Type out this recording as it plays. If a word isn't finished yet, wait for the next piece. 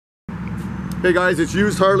Hey guys, it's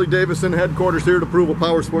Used Harley Davidson headquarters here at Approval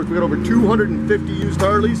Power Sports. We got over 250 used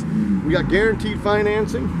Harleys. We got guaranteed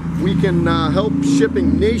financing. We can help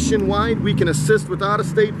shipping nationwide. We can assist with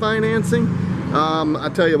out-of-state financing.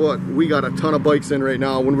 I tell you what, we got a ton of bikes in right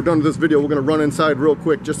now. When we're done with this video, we're gonna run inside real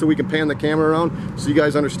quick just so we can pan the camera around so you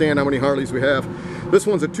guys understand how many Harleys we have. This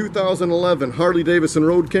one's a 2011 Harley Davidson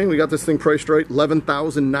Road King. We got this thing priced right,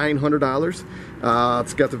 $11,900.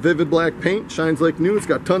 It's got the vivid black paint, shines like new. It's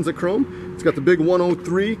got tons of chrome. It's got the big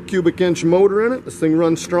 103 cubic inch motor in it. This thing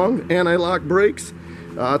runs strong, anti-lock brakes.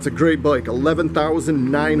 It's a great bike,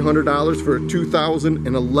 $11,900 for a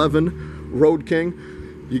 2011 Road King.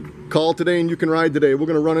 You call today and you can ride today. We're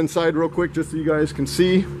gonna run inside real quick just so you guys can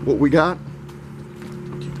see what we got.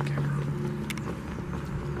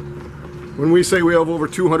 When we say we have over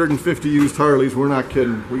 250 used Harleys, we're not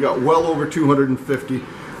kidding. We got well over 250.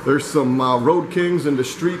 There's some Road Kings into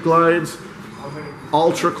street glides,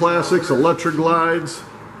 ultra classics, electric glides.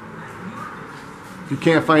 If you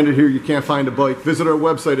can't find it here, you can't find a bike. Visit our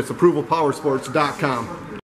website, it's approvalpowersports.com.